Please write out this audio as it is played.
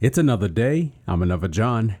It's another day. I'm another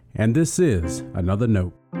John, and this is Another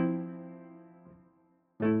Note.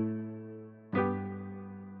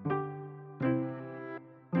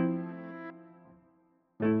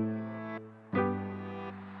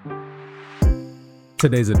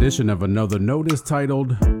 Today's edition of Another Note is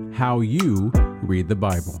titled, How You Read the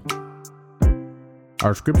Bible.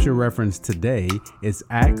 Our scripture reference today is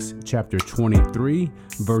Acts chapter 23,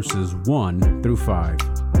 verses 1 through 5.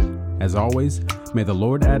 As always, may the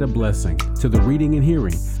Lord add a blessing to the reading and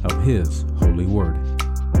hearing of His holy word.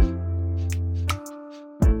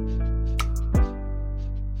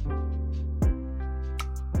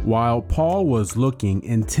 While Paul was looking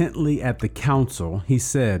intently at the council, he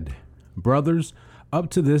said, "Brothers, up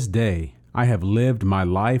to this day, I have lived my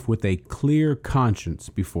life with a clear conscience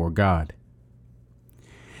before God."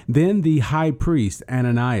 Then the high priest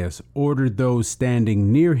Ananias ordered those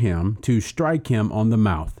standing near him to strike him on the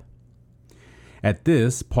mouth. At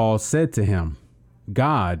this, Paul said to him,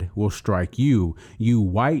 "God will strike you, you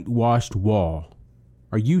whitewashed wall.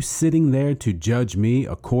 Are you sitting there to judge me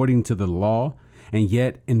according to the law, and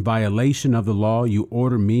yet in violation of the law you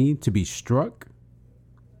order me to be struck?"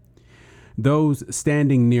 Those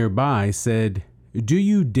standing nearby said, "Do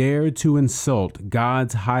you dare to insult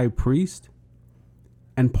God's high priest?"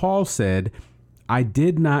 And Paul said, "I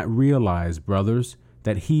did not realize, brothers,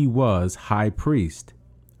 that he was high priest.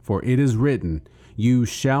 For it is written, you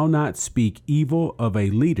shall not speak evil of a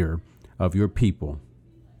leader of your people."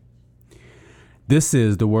 This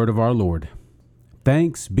is the word of our Lord.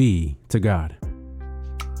 Thanks be to God.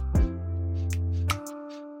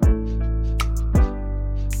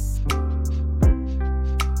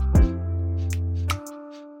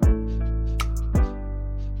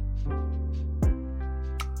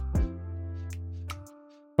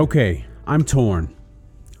 Okay, I'm torn.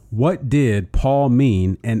 What did Paul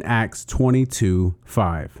mean in Acts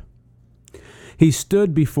 22:5? He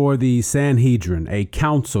stood before the Sanhedrin, a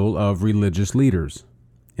council of religious leaders.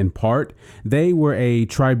 In part, they were a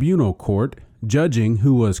tribunal court judging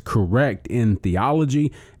who was correct in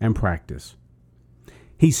theology and practice.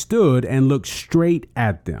 He stood and looked straight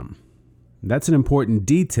at them. That's an important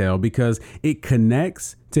detail because it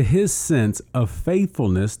connects to his sense of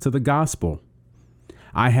faithfulness to the gospel.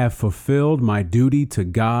 "I have fulfilled my duty to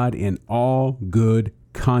God in all good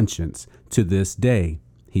conscience to this day,"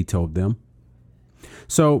 he told them.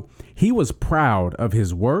 So he was proud of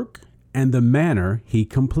his work and the manner he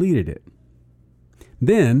completed it.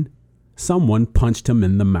 Then someone punched him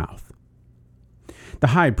in the mouth. The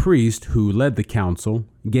high priest, who led the council,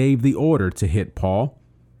 gave the order to hit Paul.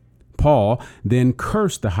 Paul then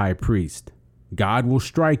cursed the high priest. "God will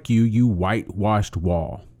strike you, you whitewashed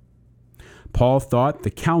wall." Paul thought the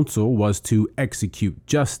council was to execute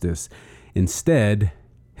justice. Instead,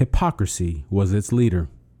 hypocrisy was its leader.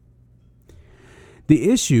 The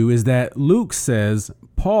issue is that Luke says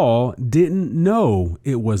Paul didn't know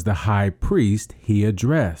it was the high priest he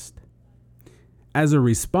addressed. As a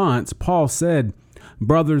response, Paul said,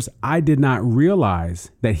 "Brothers, I did not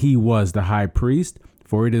realize that he was the high priest,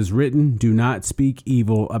 for it is written, do not speak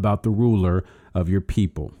evil about the ruler of your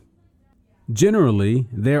people." Generally,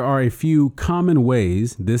 there are a few common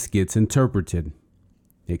ways this gets interpreted.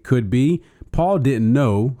 It could be Paul didn't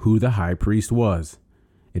know who the high priest was.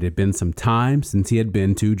 It had been some time since he had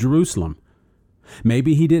been to Jerusalem.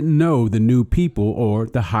 Maybe he didn't know the new people or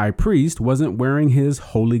the high priest wasn't wearing his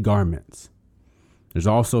holy garments. There's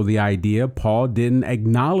also the idea Paul didn't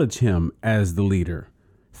acknowledge him as the leader.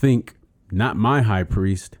 Think, not my high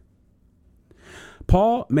priest.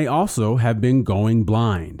 Paul may also have been going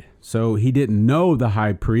blind, so he didn't know the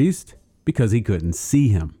high priest because he couldn't see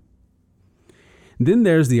him. Then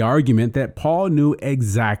there's the argument that Paul knew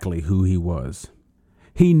exactly who he was.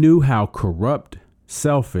 He knew how corrupt,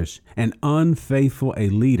 selfish, and unfaithful a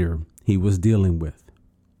leader he was dealing with.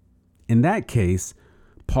 In that case,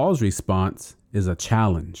 Paul's response is a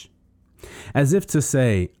challenge, as if to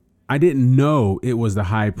say, I didn't know it was the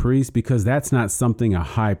high priest because that's not something a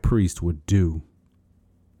high priest would do.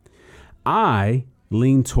 I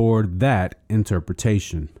lean toward that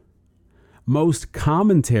interpretation. Most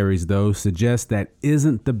commentaries, though, suggest that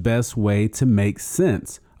isn't the best way to make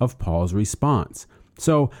sense of Paul's response.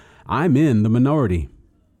 So I'm in the minority.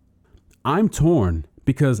 I'm torn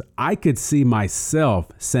because I could see myself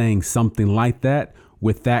saying something like that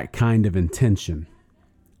with that kind of intention.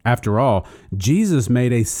 After all, Jesus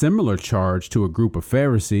made a similar charge to a group of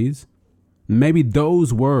Pharisees. Maybe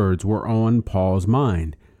those words were on Paul's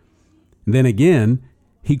mind. Then again,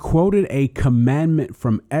 he quoted a commandment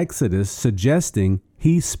from Exodus suggesting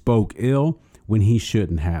he spoke ill when he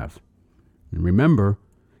shouldn't have. And remember,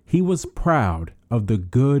 he was proud of the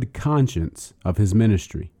good conscience of his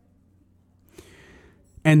ministry.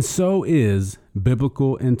 And so is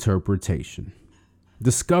biblical interpretation,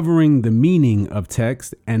 discovering the meaning of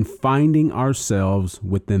text and finding ourselves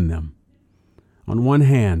within them. On one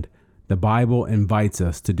hand, the Bible invites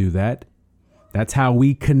us to do that. That's how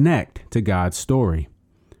we connect to God's story.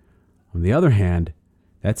 On the other hand,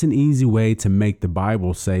 that's an easy way to make the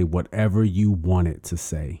Bible say whatever you want it to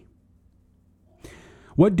say.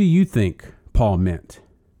 What do you think Paul meant?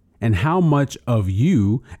 And how much of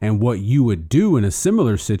you and what you would do in a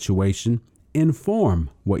similar situation inform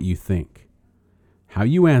what you think? How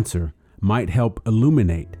you answer might help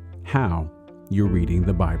illuminate how you're reading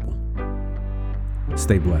the Bible.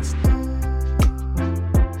 Stay blessed.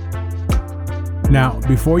 Now,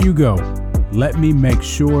 before you go, let me make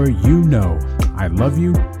sure you know I love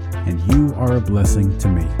you and you are a blessing to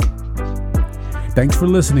me. Thanks for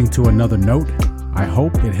listening to another note. I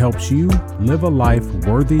hope it helps you live a life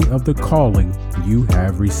worthy of the calling you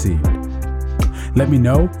have received. Let me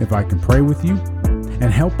know if I can pray with you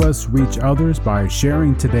and help us reach others by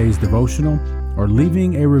sharing today's devotional or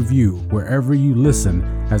leaving a review wherever you listen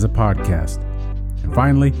as a podcast. And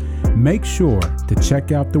finally, make sure to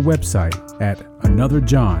check out the website at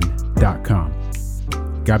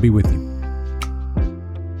anotherjohn.com. God be with you.